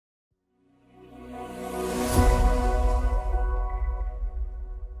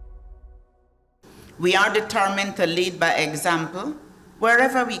We are determined to lead by example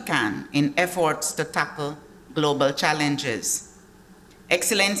wherever we can in efforts to tackle global challenges.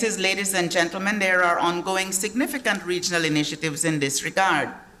 Excellencies, ladies and gentlemen, there are ongoing significant regional initiatives in this regard.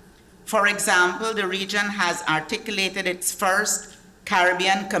 For example, the region has articulated its first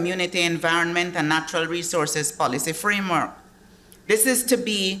Caribbean Community Environment and Natural Resources Policy Framework. This is to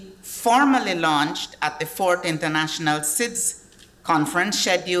be formally launched at the 4th International SIDS Conference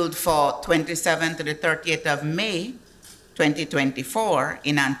scheduled for 27th to the 30th of May 2024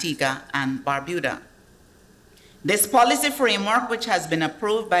 in Antigua and Barbuda. This policy framework, which has been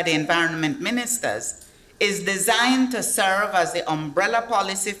approved by the environment ministers, is designed to serve as the umbrella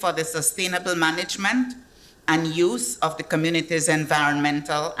policy for the sustainable management and use of the community's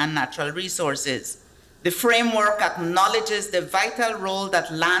environmental and natural resources. The framework acknowledges the vital role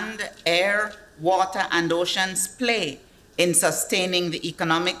that land, air, water, and oceans play in sustaining the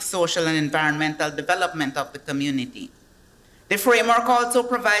economic, social, and environmental development of the community. The framework also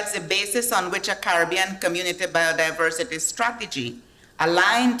provides the basis on which a Caribbean community biodiversity strategy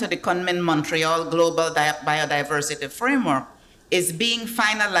aligned to the Kunming-Montreal Global Biodiversity Framework is being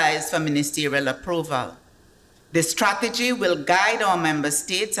finalized for ministerial approval. The strategy will guide our member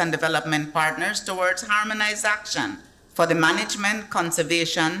states and development partners towards harmonized action for the management,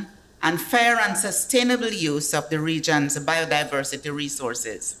 conservation, and fair and sustainable use of the region's biodiversity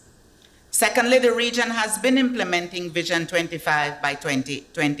resources. Secondly, the region has been implementing Vision 25 by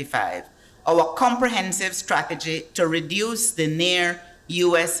 2025, our comprehensive strategy to reduce the near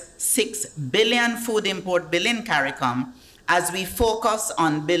US $6 billion food import bill in CARICOM as we focus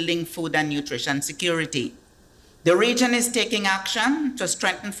on building food and nutrition security. The region is taking action to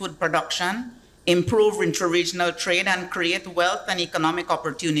strengthen food production, improve intra-regional trade, and create wealth and economic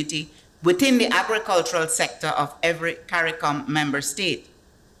opportunity within the agricultural sector of every CARICOM member state.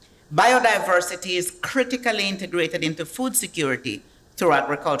 Biodiversity is critically integrated into food security through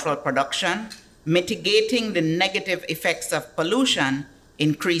agricultural production, mitigating the negative effects of pollution,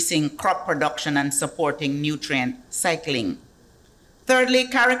 increasing crop production, and supporting nutrient cycling. Thirdly,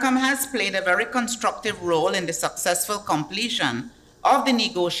 CARICOM has played a very constructive role in the successful completion of the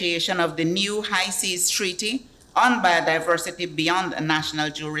negotiation of the new High Seas Treaty on Biodiversity Beyond National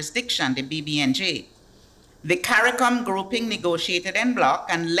Jurisdiction, the BBNJ. The CARICOM grouping negotiated en bloc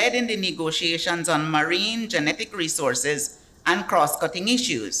and led in the negotiations on marine genetic resources and cross-cutting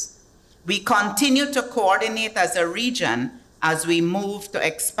issues. We continue to coordinate as a region as we move to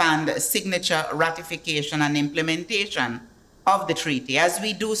expand signature, ratification, and implementation of the treaty. As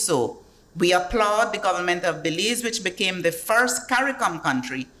we do so, we applaud the government of Belize, which became the first CARICOM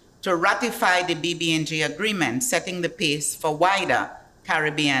country to ratify the BBNJ agreement, setting the pace for wider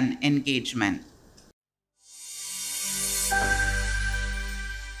Caribbean engagement.